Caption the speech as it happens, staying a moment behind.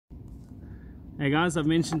Hey guys, I've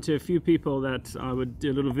mentioned to a few people that I would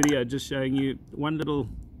do a little video just showing you one little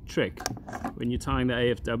trick when you're tying the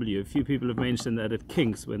AFW. A few people have mentioned that it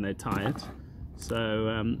kinks when they tie it.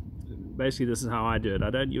 So basically this is how I do it. I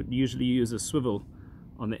don't usually use a swivel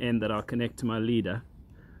on the end that I'll connect to my leader.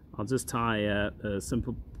 I'll just tie a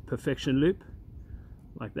simple perfection loop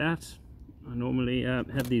like that. I normally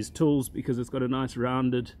have these tools because it's got a nice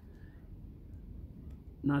rounded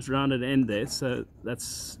end there, so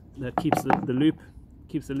that keeps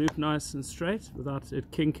the loop nice and straight without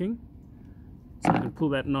it kinking. So I can pull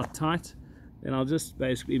that knot tight. Then I'll just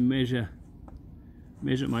basically measure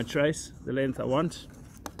my trace, the length I want.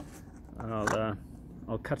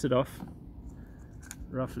 I'll cut it off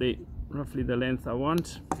roughly the length I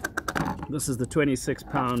want. This is the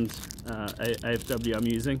 26-pound AFW I'm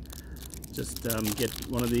using. Just get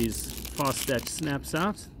one of these Fastach snaps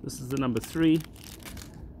out. This is the number 3,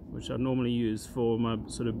 which I normally use for my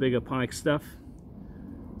sort of bigger pike stuff.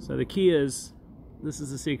 So the key is, this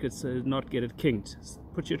is the secret to not get it kinked.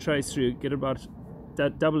 Put your trace through, get about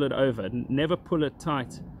double it over. Never pull it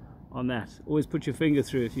tight on that. Always put your finger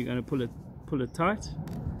through if you're going to pull it tight.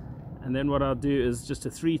 And then what I'll do is just a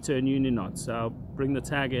 3-turn union knot. So I'll bring the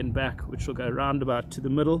tag end back, which will go round about to the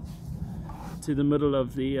middle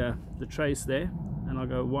of the trace there, and I'll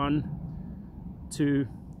go 1, 2,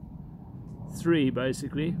 3,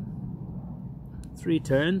 basically 3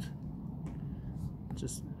 turns.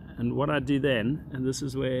 And what I do then, and this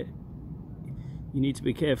is where you need to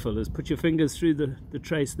be careful, is put your fingers through the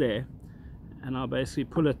trace there, and I'll basically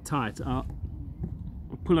pull it tight. I'll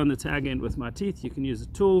pull on the tag end with my teeth. You can use a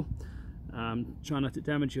tool. Try not to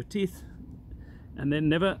damage your teeth, and then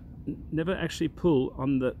never actually pull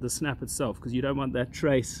on the snap itself, because you don't want that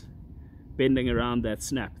trace bending around that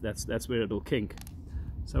snap. That's where it'll kink.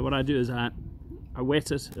 So what I do is I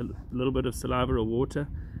wet it, a little bit of saliva or water,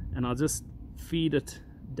 and I'll just feed it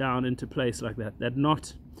down into place like that. That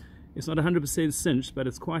knot, it's not 100% cinched, but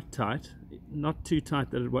it's quite tight, not too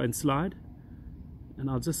tight that it won't slide. And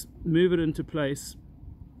I'll just move it into place.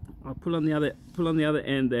 I'll pull on the other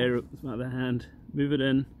end there with my other hand, move it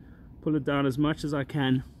in, pull it down as much as I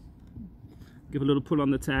can, give a little pull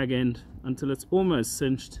on the tag end until it's almost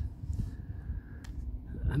cinched,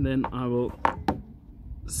 and then I will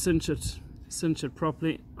cinch it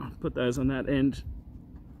properly. I'll put those on that end,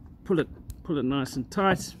 pull it nice and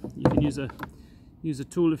tight. You can use a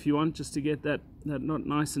tool if you want, just to get that knot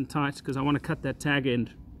nice and tight, because I want to cut that tag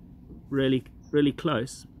end really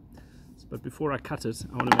close. But before I cut it,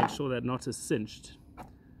 I want to make sure that knot is cinched,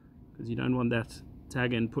 because you don't want that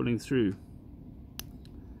tag end pulling through.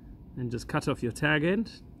 And just cut off your tag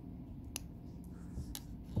end.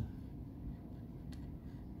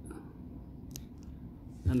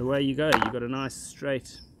 And away you go. You've got a nice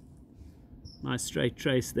straight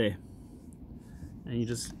trace there. And you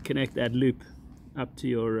just connect that loop up to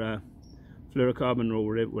your fluorocarbon or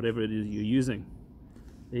whatever it is you're using.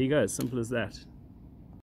 There you go, as simple as that.